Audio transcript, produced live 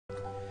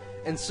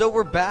And so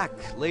we're back,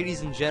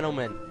 ladies and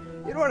gentlemen.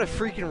 You know what I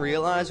freaking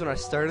realized when I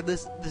started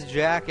this? This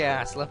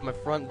jackass left my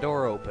front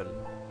door open.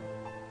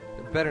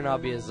 There better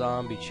not be a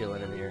zombie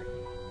chilling in here.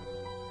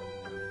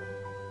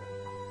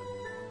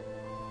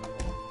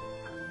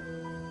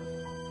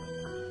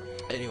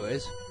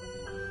 Anyways,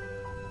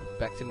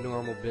 back to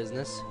normal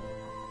business.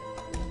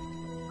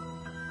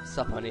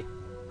 Sup, honey?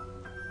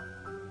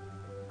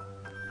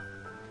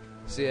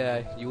 So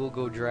yeah, you will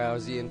go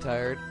drowsy and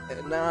tired.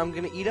 And now I'm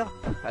gonna eat up.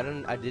 I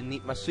didn't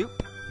eat my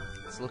soup.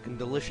 It's looking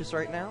delicious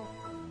right now.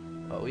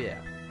 Oh yeah.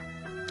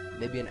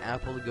 Maybe an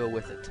apple to go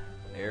with it.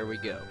 There we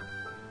go.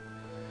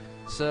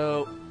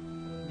 So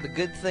the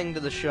good thing to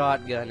the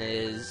shotgun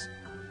is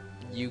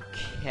you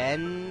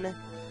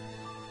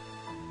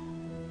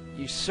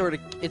sort of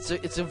it's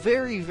a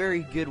very,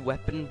 very good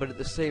weapon, but at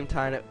the same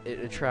time it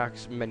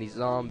attracts many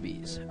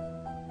zombies.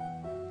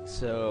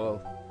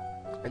 So,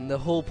 and the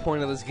whole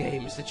point of this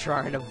game is to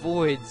try and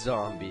avoid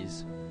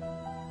zombies.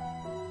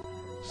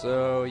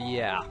 So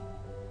yeah,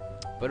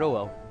 but oh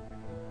well.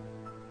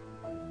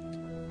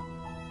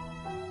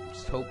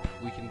 Just hope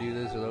we can do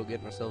this without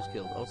getting ourselves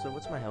killed. Also,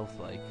 what's my health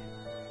like?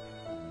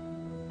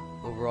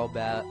 Overall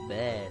bad.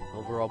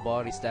 Overall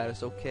body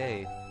status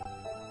okay.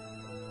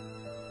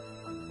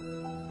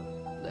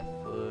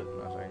 Left foot,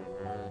 nothing.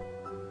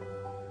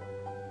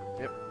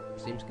 Yep,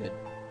 seems good.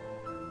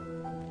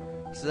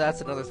 So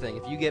that's another thing.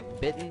 If you get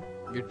bitten,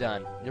 you're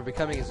done. You're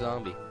becoming a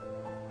zombie.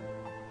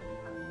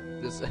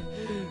 That's the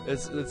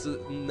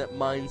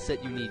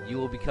mindset you need. You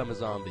will become a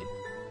zombie.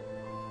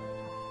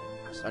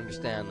 Just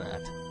understand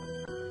that.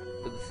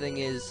 But the thing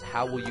is,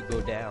 how will you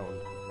go down?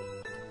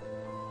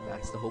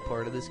 That's the whole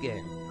part of this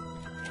game.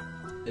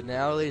 And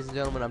now, ladies and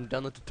gentlemen, I'm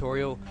done the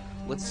tutorial.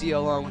 Let's see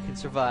how long we can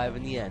survive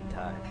in the end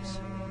times.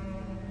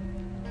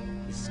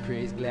 This is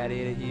Crazed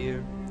Gladiator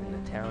here in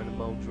the town of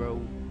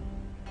Muldrow.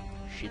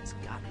 Shit's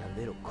gotten a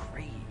little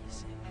crazy.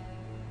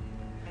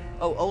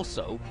 Oh,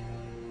 also,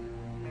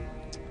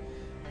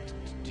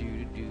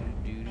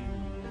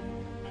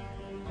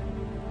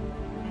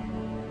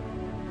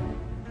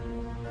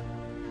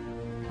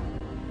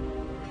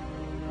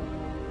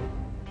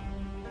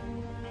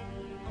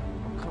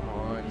 come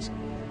on.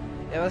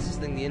 Yeah, that's the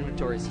thing. The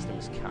inventory system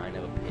is kind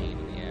of a pain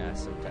in the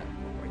ass sometimes.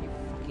 Are you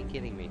fucking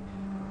kidding me?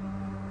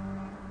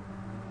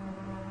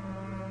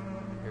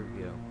 Here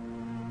we go.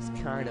 It's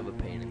kind of a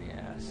pain in the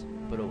ass.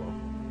 But oh well.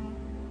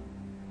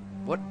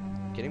 What?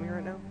 Kidding me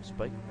right now?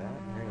 Spike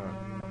that? Hang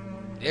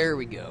on. There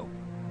we go.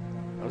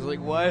 I was like,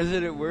 why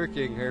isn't it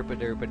working? Herpa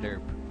derpa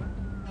derp.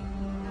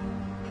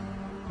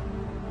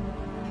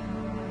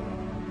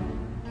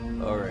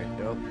 Alright,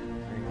 nope.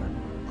 Hang on.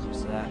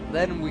 Close that.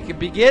 Then we can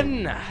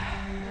begin!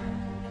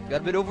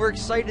 Got a bit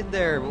overexcited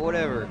there, but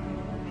whatever.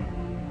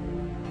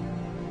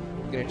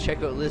 I'm gonna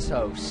check out this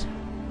house.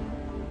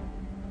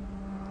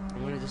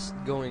 I'm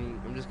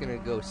just gonna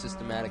go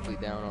systematically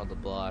down all the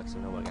blocks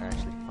and hope I can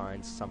actually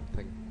find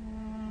something.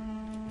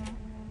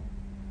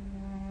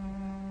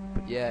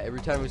 But yeah,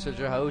 every time we search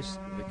a house,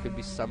 there could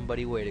be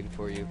somebody waiting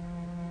for you.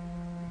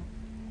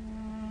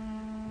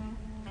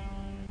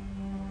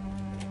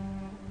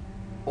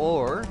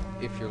 Or,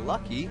 if you're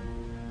lucky,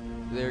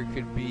 there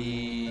could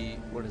be,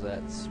 what is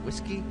that,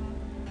 whiskey?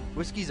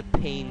 Whiskey's a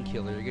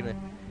painkiller.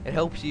 It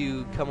helps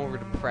you come over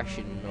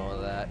depression and all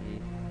that,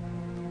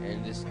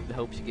 and just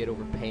helps you get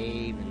over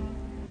pain and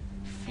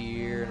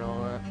fear and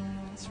all that.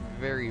 It's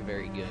very,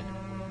 very good.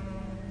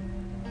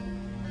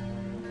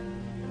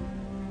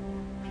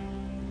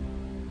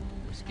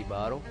 Whiskey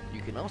bottle.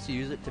 You can also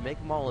use it to make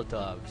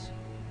Molotovs.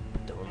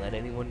 But don't let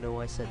anyone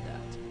know I said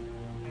that.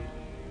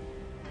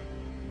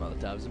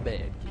 Molotovs are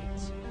bad,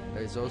 kids.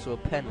 There's also a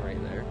pen right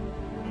there.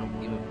 I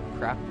don't give a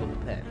crap about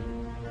the pen.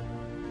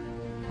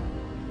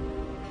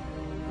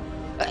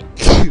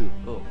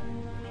 Oh.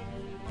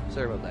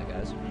 Sorry about that,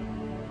 guys.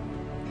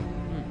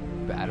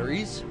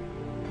 Batteries?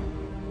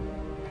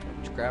 How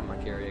much crap am I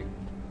carrying?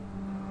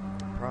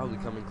 Probably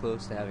coming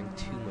close to having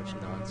too much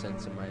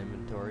nonsense in my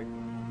inventory.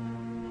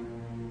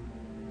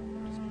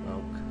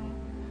 Smoke.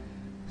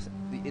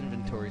 The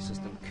inventory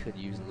system could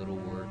use a little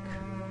work.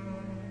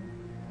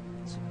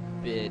 It's a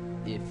bit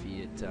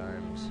iffy at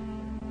times.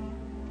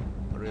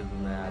 But other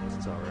than that,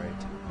 it's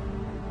alright.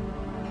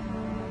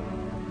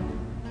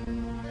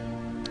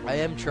 I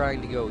am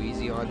trying to go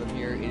easy on them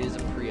here. It is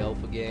a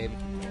pre-alpha game.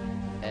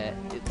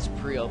 It's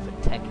pre-alpha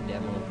tech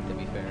demo, to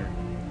be fair.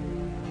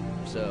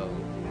 So,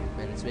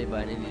 and it's made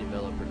by an indie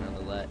developer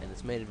nonetheless, and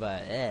it's made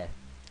by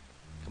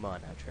come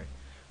on now, Trey.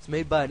 It's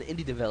made by an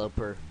indie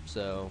developer,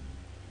 so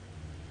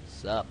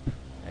sup?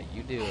 How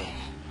you doing?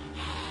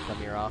 Come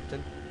here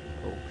often?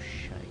 Oh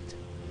shite.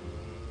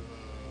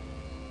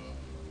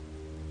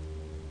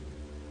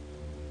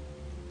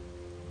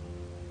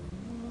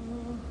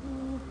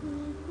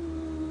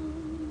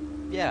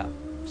 Yeah,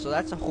 so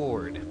that's a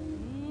horde.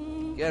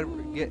 You gotta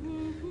get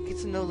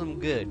to know them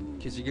good,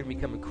 because you're gonna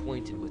become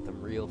acquainted with them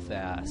real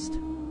fast.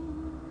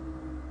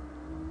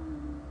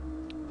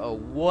 Oh,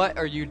 what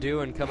are you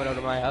doing coming out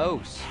of my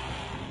house?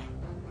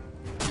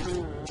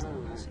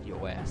 Sit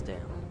your ass down.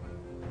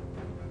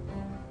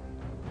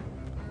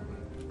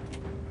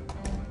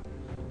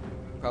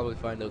 Probably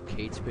find out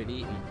Kate's been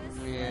eaten.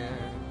 Yeah.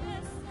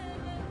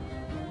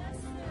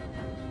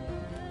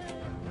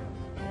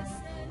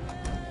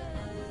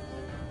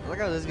 I like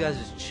how this guy's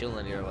just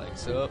chilling here, like,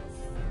 sup?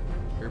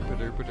 Derp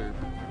derp derp.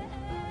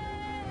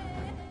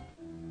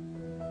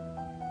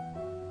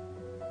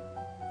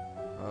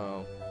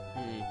 Oh.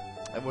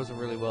 That wasn't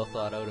really well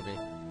thought out of me.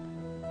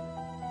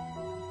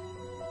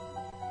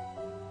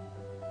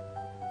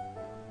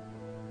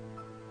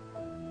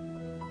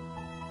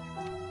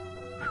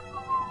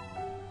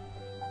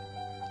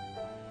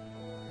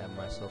 Have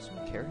myself some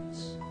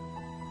carrots.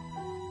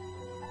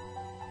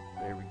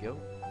 There we go.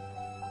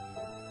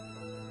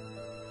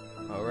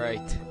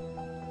 Alright.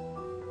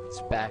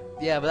 It's back.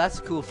 Yeah, but that's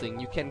the cool thing.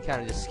 You can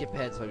kind of just skip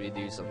ahead so if you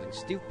do something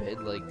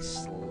stupid, like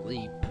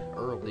sleep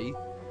early.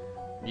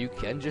 You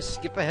can just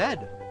skip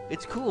ahead.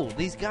 It's cool.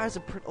 These guys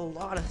have put a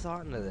lot of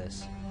thought into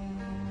this.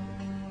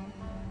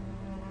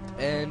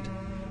 And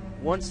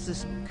once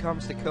this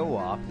comes to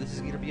co-op, this is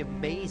going to be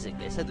amazing.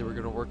 They said they were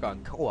going to work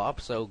on co-op,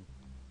 so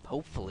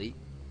hopefully.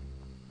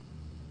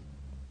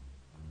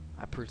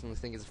 I personally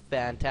think it's a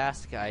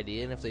fantastic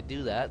idea, and if they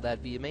do that,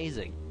 that'd be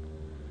amazing.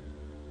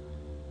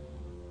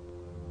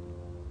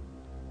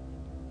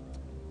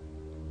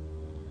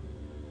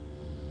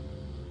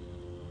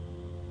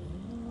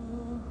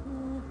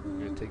 I'm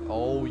gonna take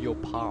all your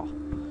pop.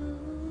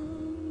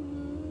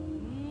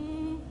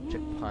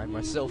 Check behind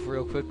myself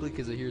real quickly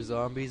because I hear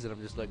zombies and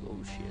I'm just like, oh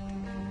shit.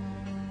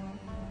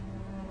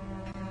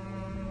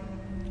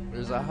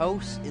 There's a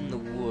house in the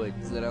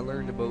woods that I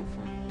learned about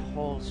from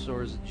Paul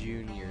Soares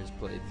Jr.'s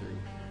playthrough.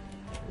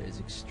 It is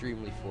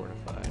extremely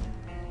fortified.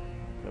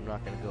 But I'm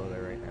not going to go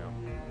there right now.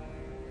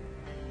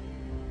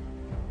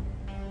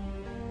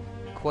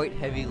 Quite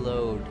heavy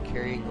load,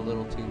 carrying a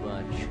little too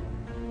much.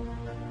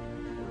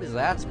 What is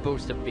that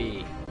supposed to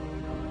be?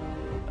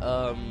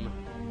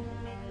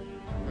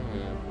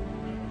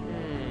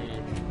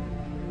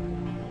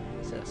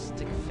 Is that a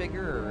stick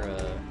figure or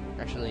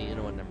actually, you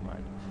know what, never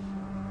mind.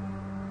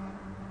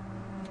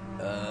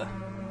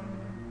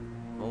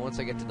 Well, once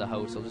I get to the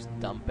house, I'll just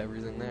dump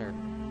everything there.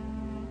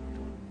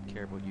 Don't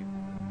care about you.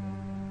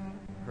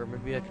 Or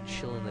maybe I could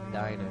chill in the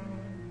diner.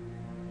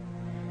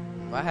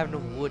 I have no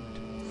wood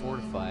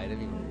fortified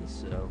anyway,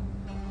 so.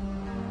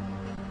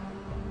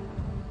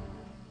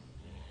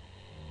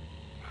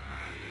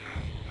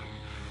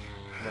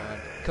 Come on.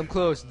 Come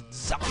close,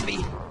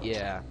 zombie!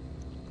 Yeah.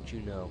 What you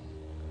know?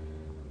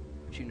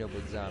 What you know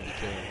about zombie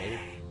killing, hey?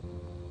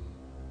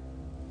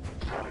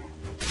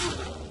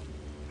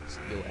 Just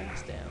go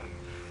ass down.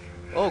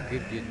 Oh,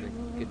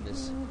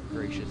 goodness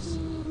gracious.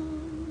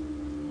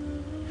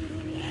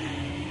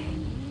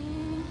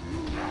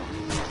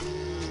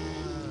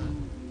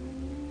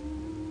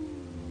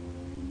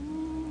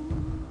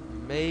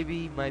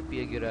 Maybe might be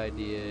a good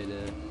idea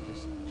to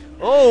just.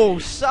 Oh,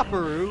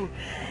 Supperoo!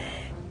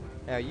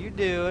 How you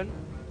doing?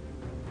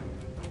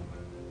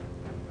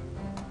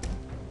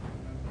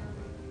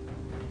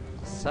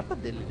 Supper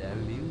diddly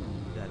daddly.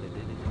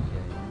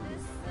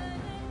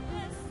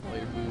 All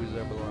your booze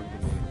are belong to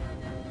me.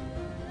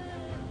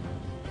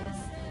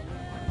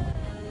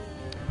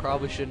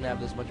 Probably shouldn't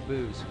have this much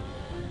booze.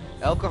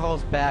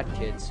 Alcohol's bad,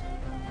 kids.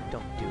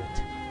 Don't do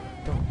it.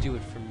 Don't do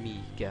it for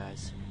me,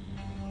 guys.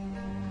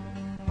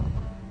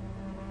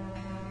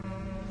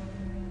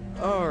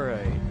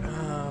 Alright,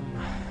 I'm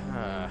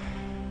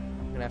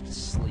gonna have to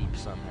sleep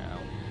somehow.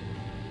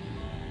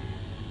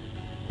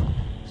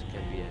 This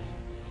could be it.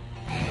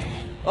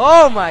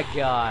 Oh my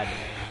god!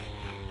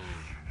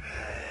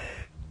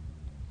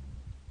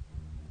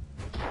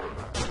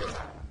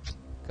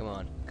 Come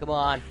on, come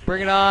on,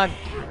 bring it on!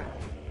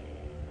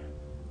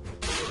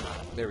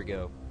 There we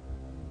go.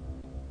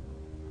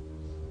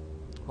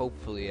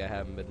 Hopefully I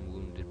haven't been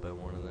wounded by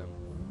one of them.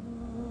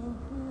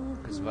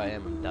 Because if I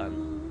am, I'm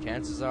done.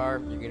 Chances are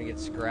you're gonna get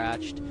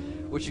scratched.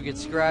 Once you get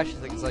scratched, I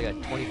think it's like a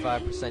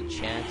 25%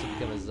 chance to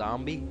become a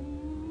zombie.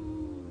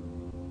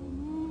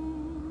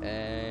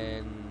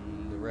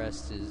 And the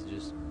rest is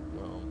just,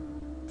 well,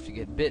 if you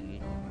get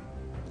bitten,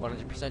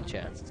 100%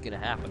 chance it's gonna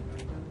happen.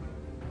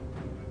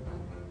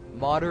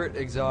 Moderate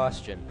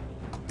exhaustion.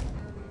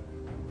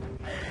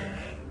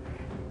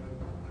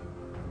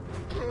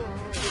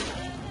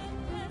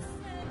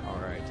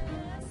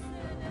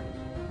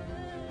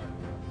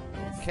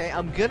 Okay,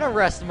 I'm gonna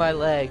rest my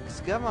legs.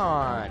 Come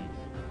on.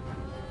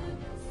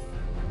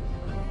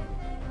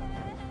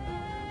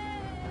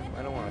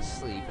 I don't want to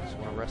sleep. I just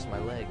want to rest my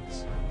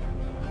legs.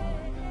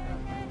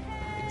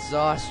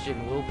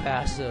 Exhaustion will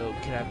pass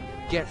out. Can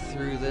I get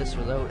through this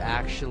without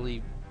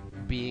actually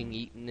being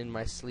eaten in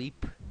my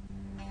sleep?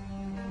 How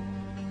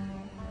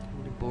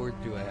many boards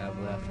do I have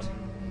left?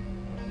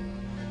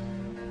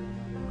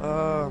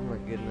 Oh my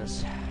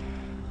goodness.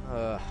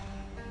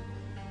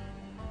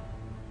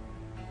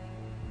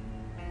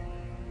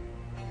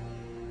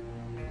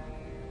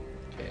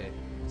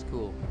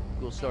 Cool.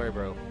 Cool story,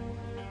 bro.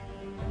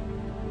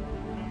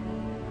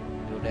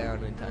 Go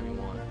down anytime you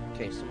want.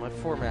 Okay, so my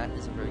format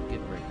isn't very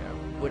good right now.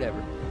 Whatever.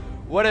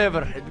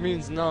 Whatever. It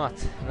means not.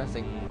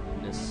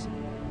 Nothingness.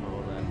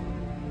 All that.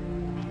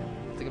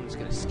 think I'm just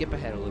gonna skip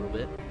ahead a little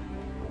bit.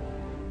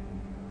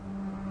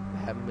 I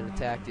haven't been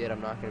attacked yet.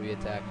 I'm not gonna be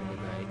attacked in the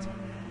night.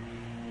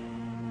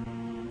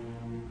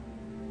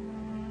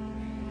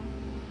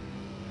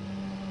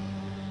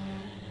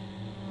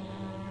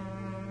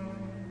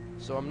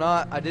 So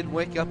I didn't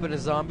wake up in a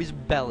zombie's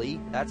belly.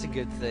 That's a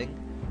good thing.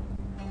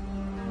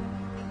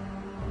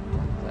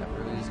 Is that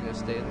really just gonna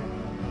stay there?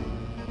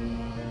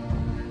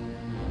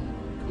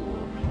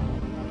 Cool.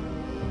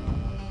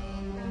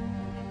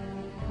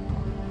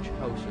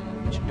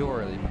 Which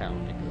door are they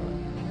pounding on?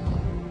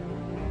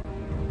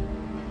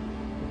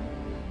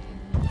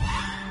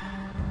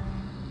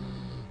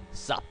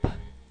 Sup?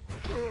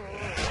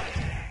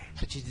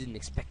 But you didn't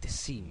expect to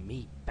see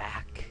me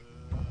back.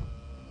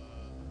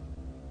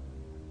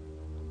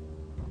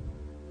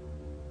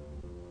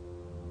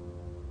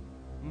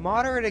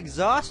 Moderate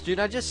exhaustion?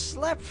 I just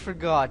slept, for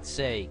God's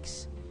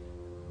sakes.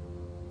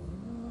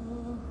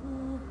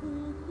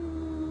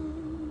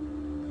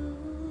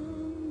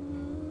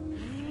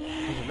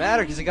 Doesn't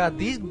matter because I got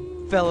these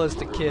fellas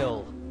to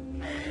kill.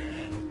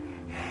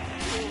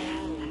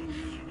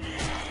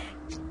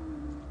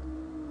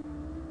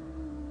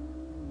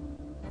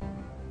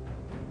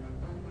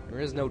 There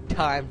is no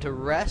time to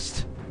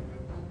rest.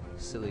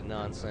 Silly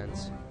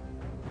nonsense.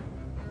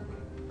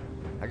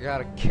 I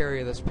gotta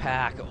carry this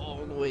pack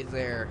all the way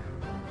there.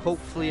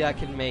 Hopefully I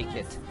can make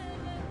it.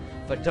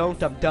 If I don't,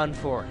 I'm done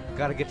for.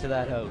 Gotta get to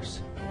that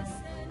house.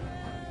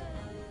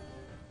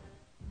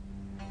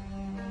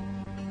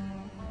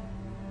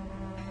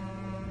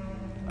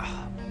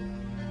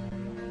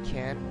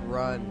 Can't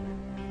run.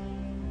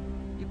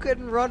 You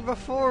couldn't run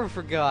before,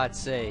 for God's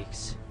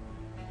sakes.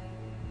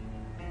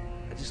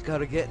 I just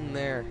gotta get in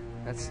there.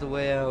 That's the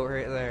way out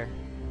right there.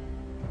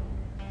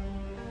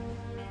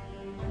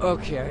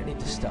 Okay, I need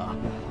to stop.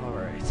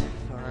 Alright,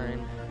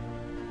 fine.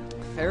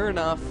 Fair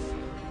enough.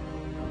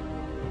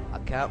 I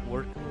can't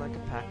work like a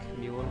pack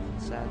mule,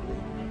 sadly.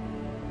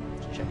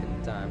 Just checking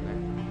the time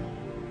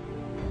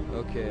there.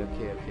 Okay.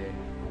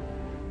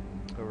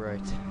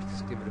 Alright,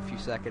 just give it a few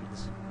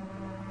seconds.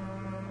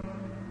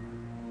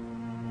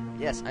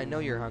 Yes, I know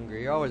you're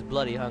hungry. You're always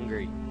bloody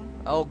hungry.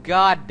 Oh,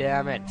 God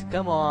damn it.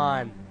 Come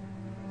on.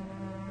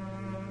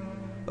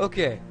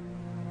 Okay.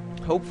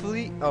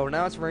 Hopefully... Oh,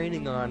 now it's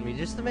raining on me,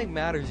 just to make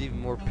matters even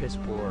more piss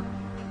poor.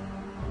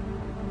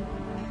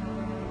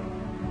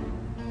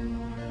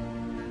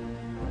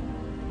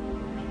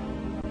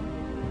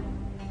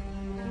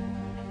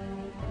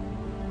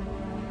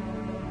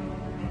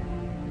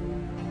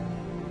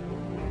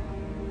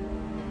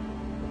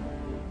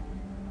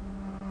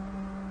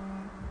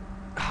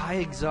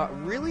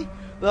 Really?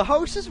 The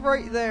house is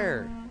right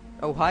there.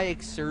 Oh, high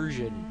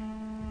exertion.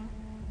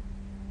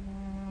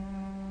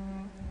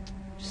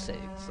 Just say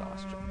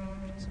exhaustion.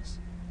 Jesus.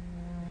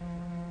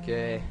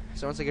 Okay,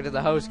 so once I get to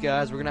the house,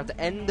 guys, we're gonna have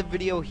to end the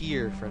video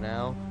here for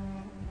now.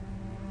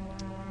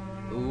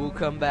 We'll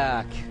come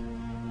back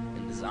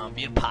in the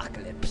zombie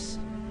apocalypse.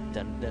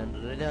 Dun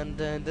dun dun dun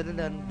dun dun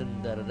dun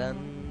dun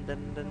dun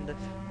dun dun dun.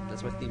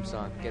 That's my theme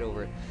song. Get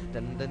over it.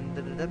 Dun dun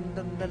dun dun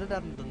dun dun dun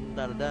dun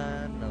dun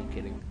dun. No, I'm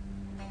kidding.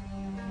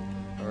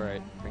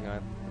 Alright, hang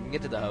on. We can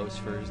get to the house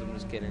first. I'm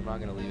just kidding. I'm not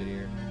gonna leave it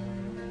here.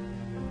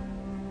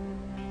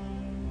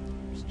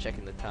 Just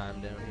checking the time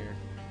down here.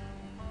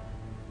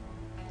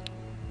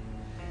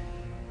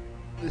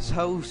 This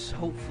house,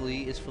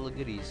 hopefully, is full of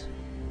goodies.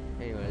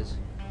 Anyways,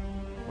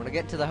 when I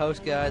get to the house,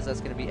 guys,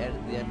 that's gonna be the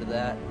end of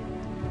that.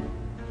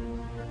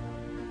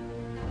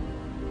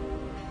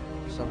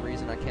 For some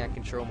reason, I can't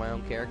control my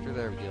own character.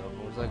 There we go.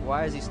 I was like,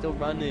 why is he still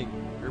running?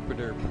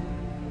 Derp-a-derp.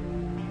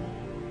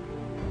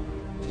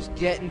 Just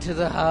get into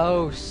the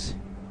house.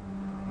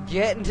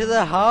 Get into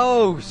the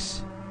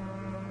house.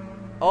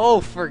 Oh,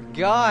 for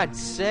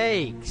God's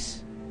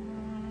sakes.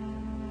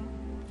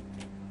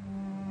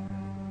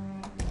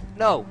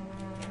 No.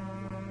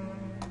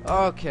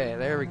 Okay,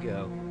 there we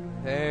go.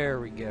 There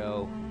we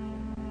go.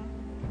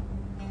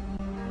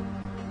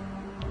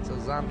 So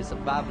zombie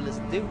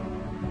survivalists do.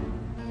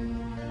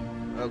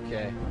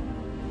 Okay.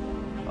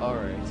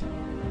 Alright.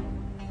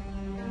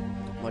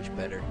 Much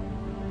better.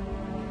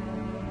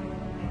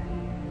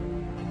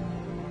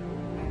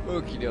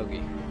 Okie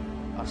dokie.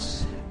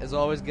 As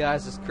always,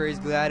 guys, this is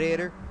Crazed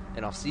Gladiator,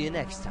 and I'll see you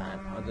next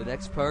time on the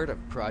next part of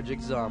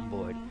Project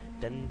Zomboid.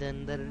 No,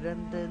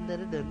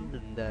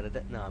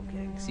 I'm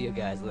kidding. See you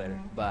guys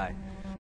later. Bye.